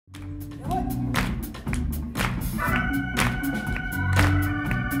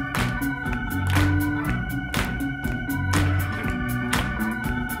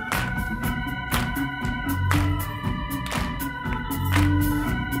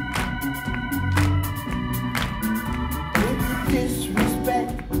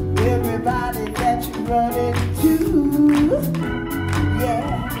disrespect everybody that you run into.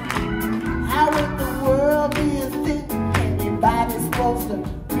 Yeah, how in the world do you think anybody's supposed to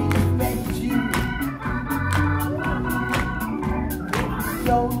respect you?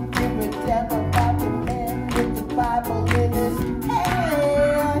 Don't give a damn about the man with the Bible in his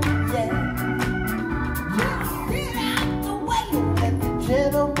hand. Yeah, just get out the way and let the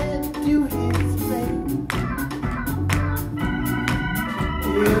gentleman do his thing.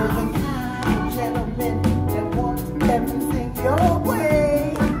 You're the kind of gentleman that wants everything your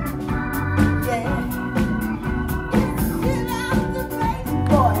way. Yeah, just get out the way,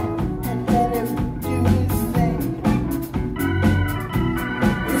 boy, and let him do his thing.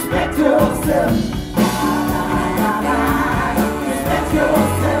 Respect yourself. Respect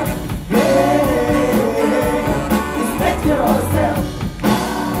yourself. Hey, respect yourself.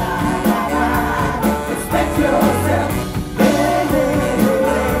 Respect yourself.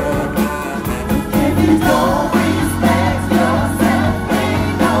 If you don't respect yourself,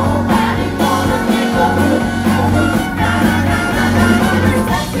 ain't nobody gonna give a hoot.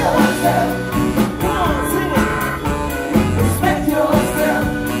 Respect yourself. Come on, sing it. Respect yourself.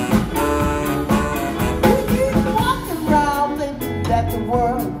 You keep walking around thinking that the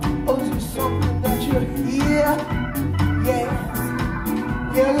world owes you something that you're here. Yes,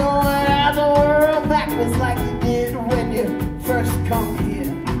 you're going out the world backwards like you did when you first come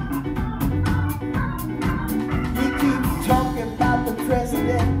here. You keep talking about the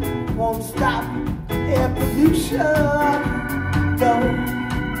president won't stop air pollution. No,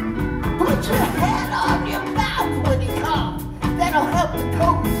 put your hand on your mouth when he comes. That'll help the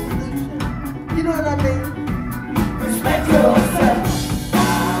COVID solution. You know what I mean? Respect yourself.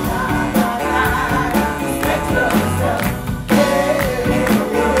 Respect yourself. Hey,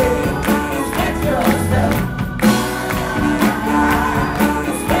 respect yourself.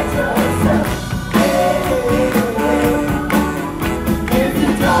 Respect yourself. If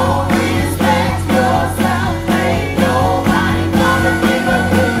you don't respect yourself, ain't nobody gonna give a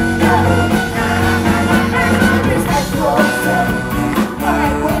hoot. Respect yourself. All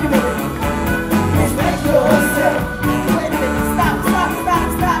right, wait a minute. Respect yourself. Wait a minute. Stop.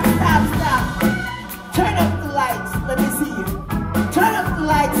 Turn up the lights. Let me see you. Turn up the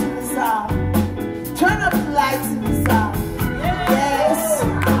lights in the sound. Turn up the lights in the sound. Yes.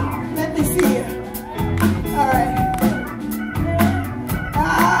 Let me see you. All right. I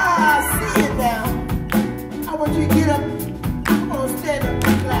see you now. I want you to get up. Come on, stand up.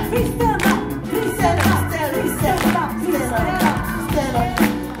 Please stand up. Please stand up. Stand up. Stand up. Stand up. Stand up.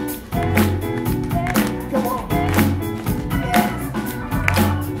 Come on. Yes.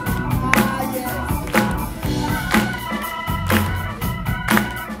 Yes.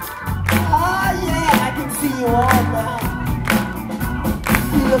 Yeah, I can see you all now.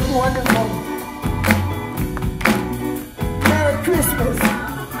 You look wonderful. Merry Christmas.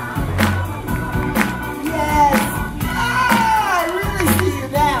 Yes. I really see you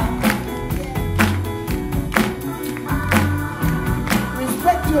now.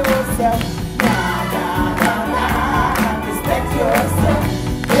 Respect yourself. Respect yourself.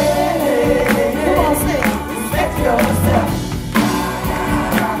 Hey, come on, sing. Respect yourself.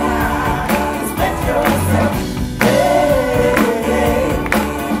 Respect yourself. Hey,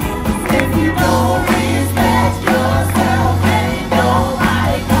 if you don't respect yourself, ain't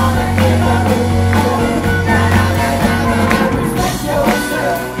nobody gonna give a hoot. Respect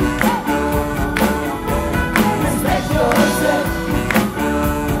yourself. Respect yourself.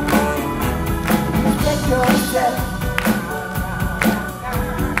 Respect yourself.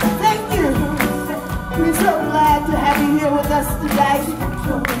 Thank you. We're so glad to have you here with us tonight.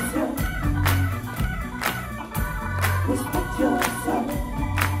 Respect yourself.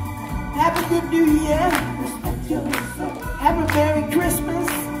 Have a good New Year. Respect yourself. Have a Merry Christmas.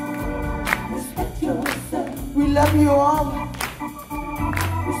 Respect yourself. We love you all.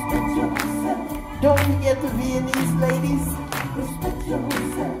 Respect yourself. Don't forget the Viennese ladies. Respect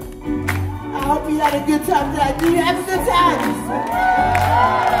yourself. I hope you had a good time tonight. Do you have a good time?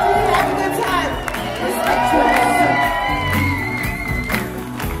 Do you have a good time? Respect yourself.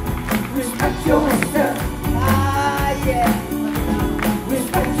 Respect yourself.